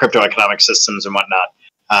cryptoeconomic systems and whatnot?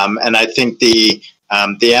 And I think the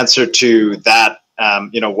answer to that,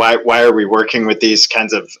 why are we working with these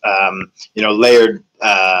kinds of layered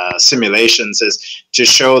simulations, is to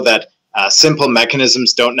show that simple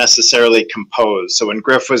mechanisms don't necessarily compose. So when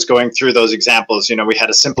Griff was going through those examples, we had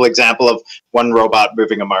a simple example of one robot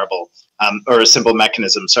moving a marble, or a simple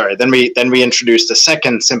mechanism, sorry. Then we introduced a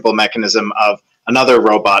second simple mechanism of another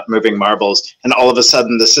robot moving marbles, and all of a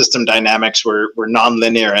sudden the system dynamics were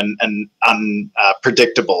nonlinear and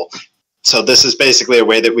unpredictable. So this is basically a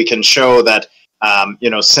way that we can show that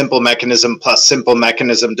simple mechanism plus simple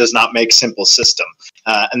mechanism does not make simple system.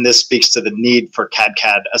 And this speaks to the need for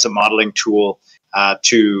cadCAD as a modeling tool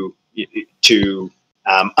to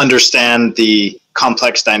understand the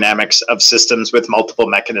complex dynamics of systems with multiple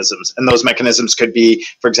mechanisms. And those mechanisms could be,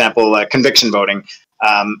 for example, conviction voting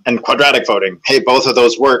and quadratic voting. Hey, both of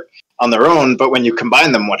those work on their own, but when you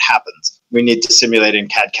combine them, what happens? We need to simulate in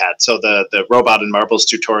cadCAD. So the robot and marbles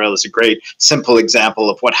tutorial is a great simple example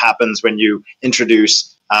of what happens when you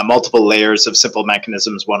introduce multiple layers of simple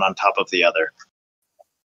mechanisms, one on top of the other.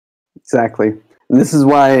 Exactly. And this is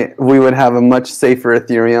why we would have a much safer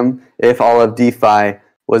Ethereum if all of DeFi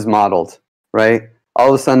was modeled, right? All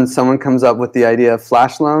of a sudden, someone comes up with the idea of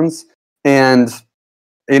flash loans, and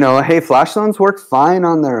hey, flash loans work fine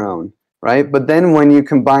on their own. right? But then when you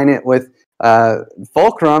combine it with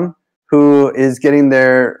Fulcrum, who is getting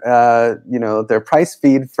their their price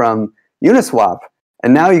feed from Uniswap,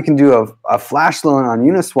 and now you can do a flash loan on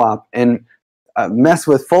Uniswap and mess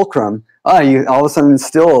with Fulcrum. You all of a sudden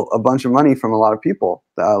steal a bunch of money from a lot of people,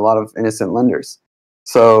 a lot of innocent lenders.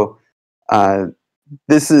 So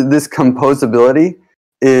this composability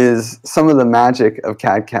is some of the magic of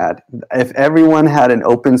cadCAD. If everyone had an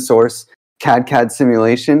open source cadCAD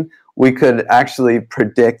simulation, we could actually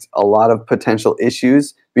predict a lot of potential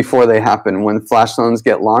issues before they happen. When flash loans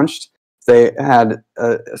get launched, they had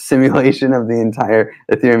a simulation of the entire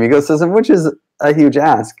Ethereum ecosystem, which is a huge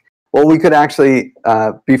ask. Well, we could actually,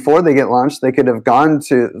 before they get launched, they could have gone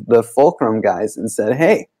to the Fulcrum guys and said,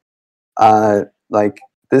 hey,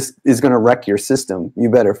 this is going to wreck your system. You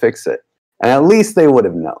better fix it. And at least they would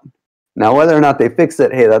have known. Now, whether or not they fix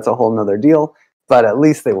it, hey, that's a whole nother deal. But at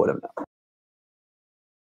least they would have known.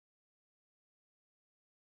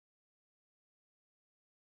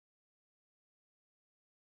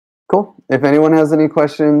 Cool. If anyone has any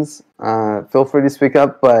questions, feel free to speak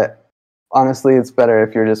up. But honestly, it's better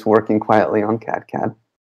if you're just working quietly on cadCAD.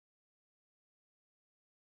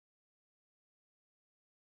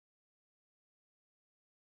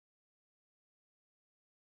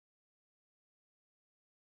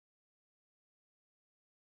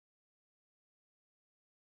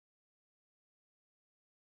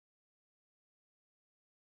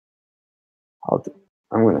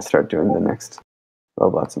 I'm going to start doing the next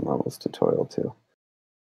robots and models tutorial too.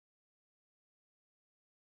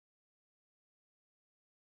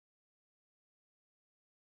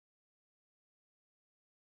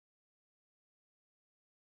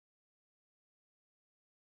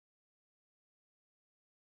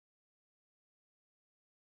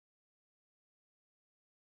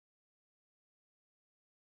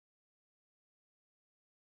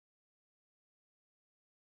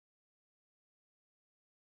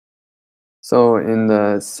 So in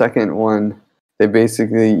the second one, you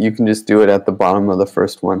can just do it at the bottom of the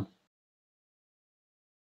first one.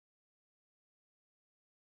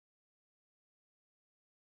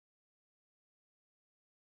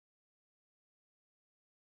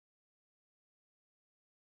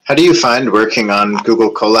 How do you find working on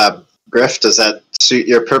Google Colab, Griff? Does that suit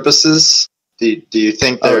your purposes? Do you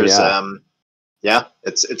think there's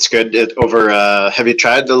it's good have you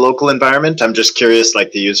tried the local environment? I'm just curious,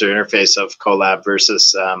 like the user interface of Colab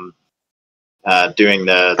versus doing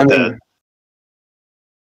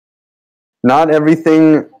not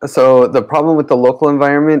everything. So the problem with the local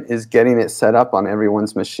environment is getting it set up on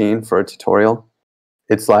everyone's machine for a tutorial.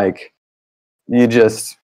 It's like it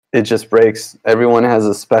just breaks. Everyone has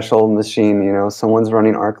a special machine, someone's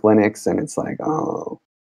running Arch Linux and it's like,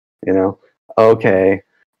 okay,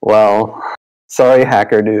 well, sorry,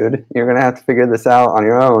 hacker dude, you're going to have to figure this out on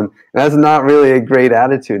your own. And that's not really a great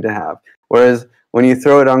attitude to have. Whereas when you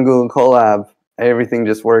throw it on Google Colab, everything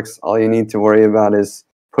just works. All you need to worry about is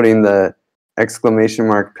putting the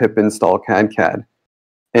 !pip install cadCAD.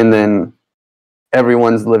 And then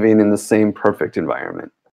everyone's living in the same perfect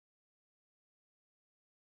environment.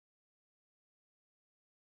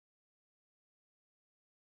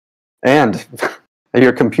 And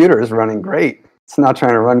your computer is running great. It's not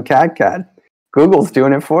trying to run cadCAD. Google's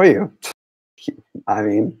doing it for you. I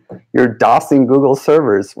mean, you're DOSing Google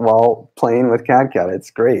servers while playing with cadCAD. It's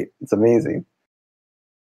great. It's amazing.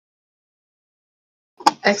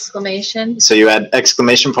 Exclamation. So you add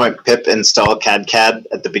 !pip install cadCAD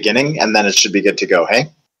at the beginning, and then it should be good to go,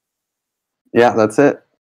 hey? Yeah, that's it.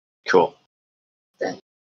 Cool.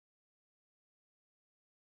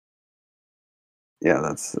 Yeah,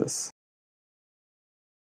 that's this.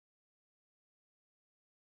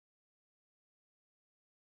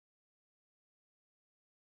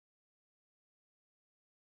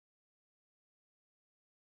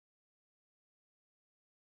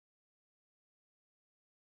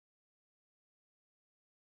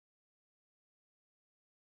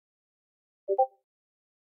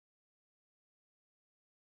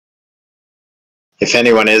 If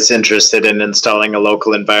anyone is interested in installing a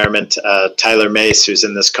local environment, Tyler Mace, who's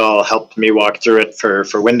in this call, helped me walk through it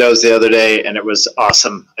for Windows the other day, and it was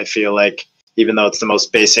awesome. I feel like, even though it's the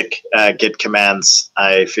most basic Git commands,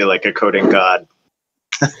 I feel like a coding god.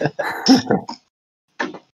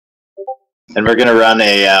 And we're going to run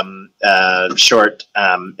a short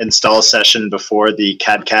install session before the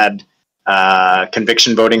cadCAD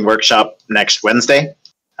conviction voting workshop next Wednesday.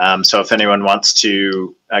 So if anyone wants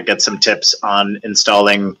to get some tips on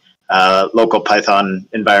installing local Python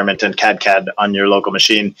environment and cadCAD on your local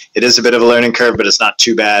machine, it is a bit of a learning curve, but it's not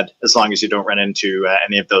too bad as long as you don't run into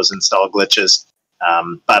any of those install glitches.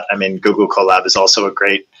 But I mean, Google Colab is also a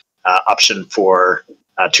great option for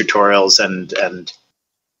tutorials and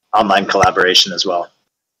online collaboration as well.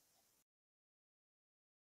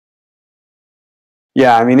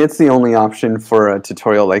 Yeah, I mean, it's the only option for a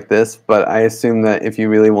tutorial like this, but I assume that if you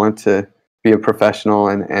really want to be a professional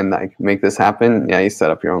and like make this happen, yeah, you set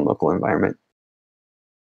up your own local environment.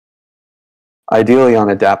 Ideally on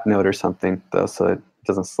a DappNode or something, though, so it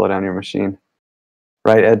doesn't slow down your machine.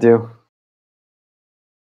 Right, Edu?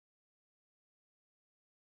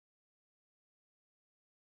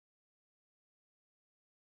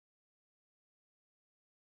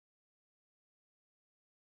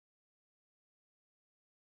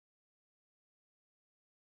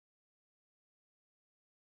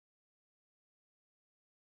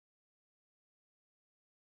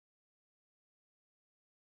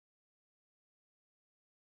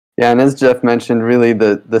 Yeah, and as Jeff mentioned, really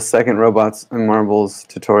the second Robots and Marbles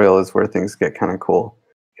tutorial is where things get kind of cool,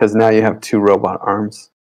 because now you have 2 robot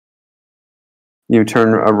arms. You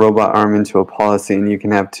turn a robot arm into a policy, and you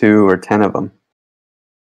can have 2 or 10 of them.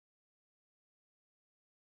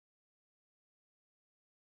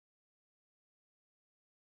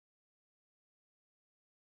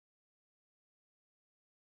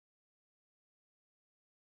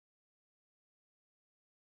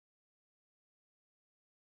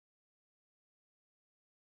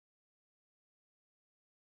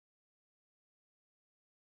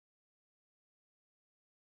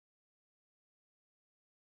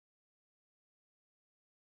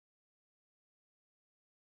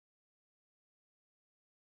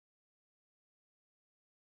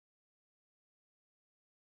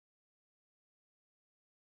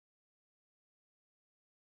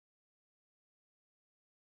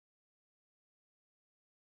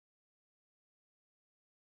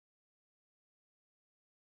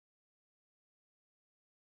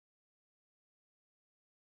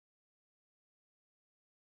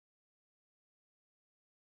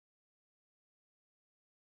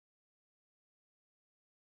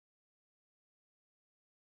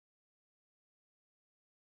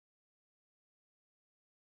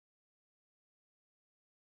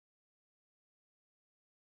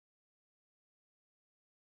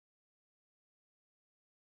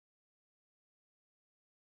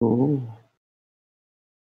 Ooh.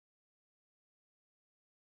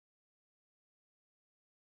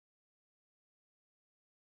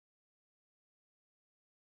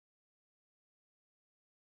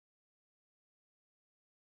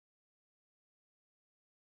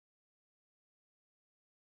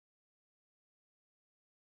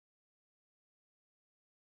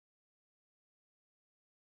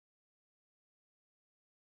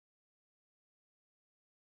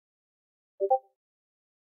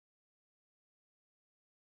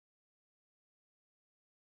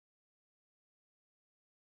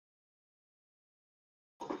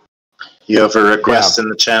 You have a request in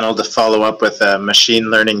the channel to follow up with a machine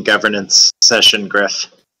learning governance session, Griff.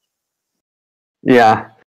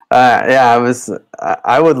 Yeah, I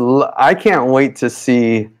can't wait to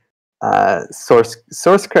see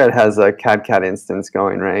SourceCred has a cadCAD instance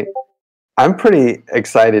going, right? I'm pretty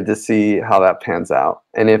excited to see how that pans out,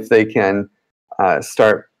 and if they can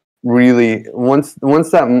start really once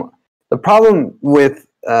that the problem with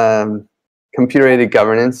computer-aided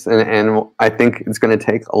governance, and I think it's going to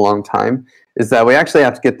take a long time, is that we actually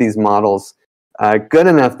have to get these models good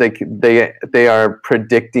enough they are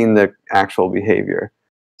predicting the actual behavior.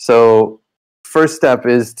 So first step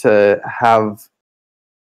is to have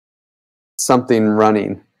something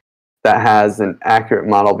running that has an accurate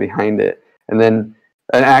model behind it, and then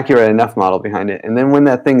an accurate enough model behind it. And then when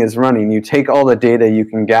that thing is running, you take all the data you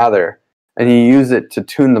can gather and you use it to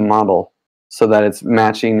tune the model so that it's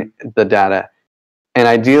matching the data and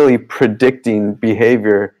ideally predicting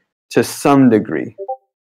behavior to some degree.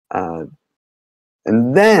 And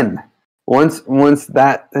then once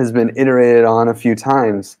that has been iterated on a few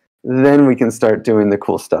times, then we can start doing the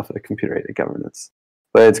cool stuff with computer-aided governance.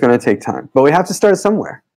 But it's going to take time. But we have to start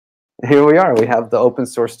somewhere. Here we are. We have the open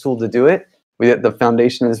source tool to do it. The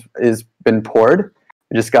foundation is been poured.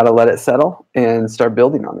 We just got to let it settle and start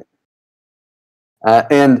building on it.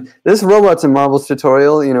 And this Robots and Marbles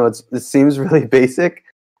tutorial, you know, it seems really basic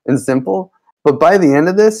and simple, but by the end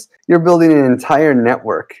of this, you're building an entire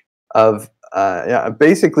network of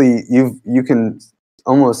basically you can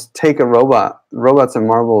almost take a Robots and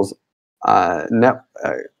Marbles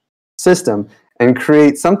system and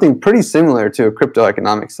create something pretty similar to a crypto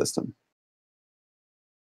economic system.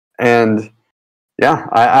 And yeah,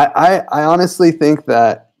 I honestly think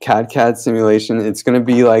that cadCAD simulation, it's going to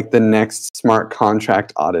be like the next smart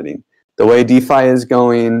contract auditing. the way DeFi is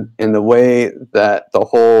going, and the way that the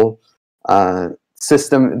whole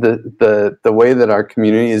system, the way that our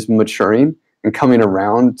community is maturing and coming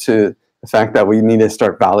around to the fact that we need to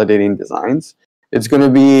start validating designs, it's going to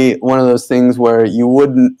be one of those things where you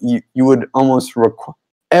would almost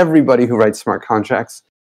everybody who writes smart contracts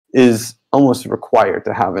is almost required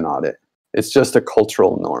to have an audit. It's just a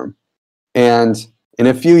cultural norm. And in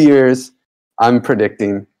a few years, I'm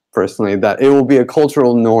predicting personally that it will be a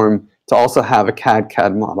cultural norm to also have a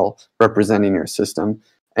cadCAD model representing your system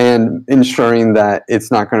and ensuring that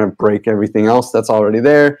it's not going to break everything else that's already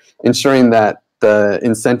there, ensuring that the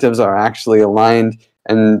incentives are actually aligned,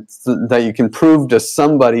 and that you can prove to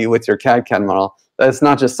somebody with your cadCAD model that it's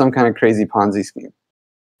not just some kind of crazy Ponzi scheme.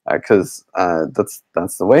 Because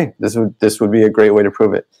that's the way. This would be a great way to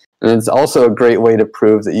prove it. And it's also a great way to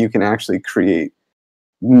prove that you can actually create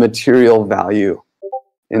material value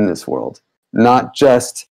in this world. Not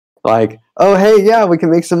just like, oh, hey, yeah, we can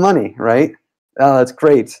make some money, right? Oh, that's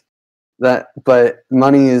great. But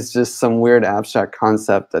money is just some weird abstract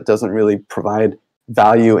concept that doesn't really provide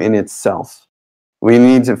value in itself. We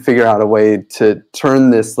need to figure out a way to turn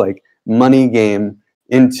this like money game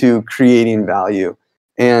into creating value.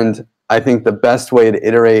 And I think the best way to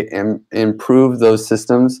iterate and improve those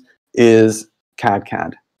systems is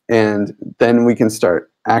cadCAD. And then we can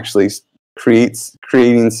start actually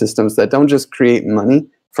creating systems that don't just create money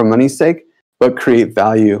for money's sake, but create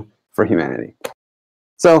value for humanity.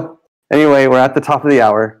 So anyway, we're at the top of the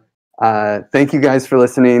hour. Thank you guys for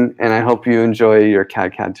listening, and I hope you enjoy your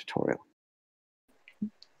cadCAD tutorial.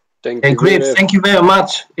 Thank you. Griff, thank you very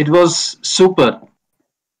much. It was super.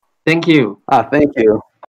 Thank you. Thank you.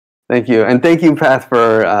 Thank you. And thank you, Path,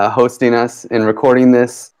 for hosting us and recording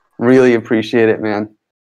this. Really appreciate it, man.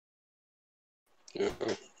 Yeah,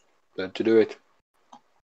 glad to do it.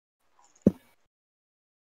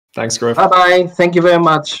 Thanks, Griff. Bye-bye. Thank you very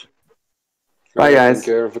much. Bye, guys. Thank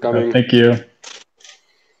you for coming. Thank you.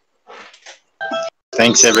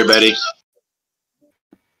 Thanks, everybody.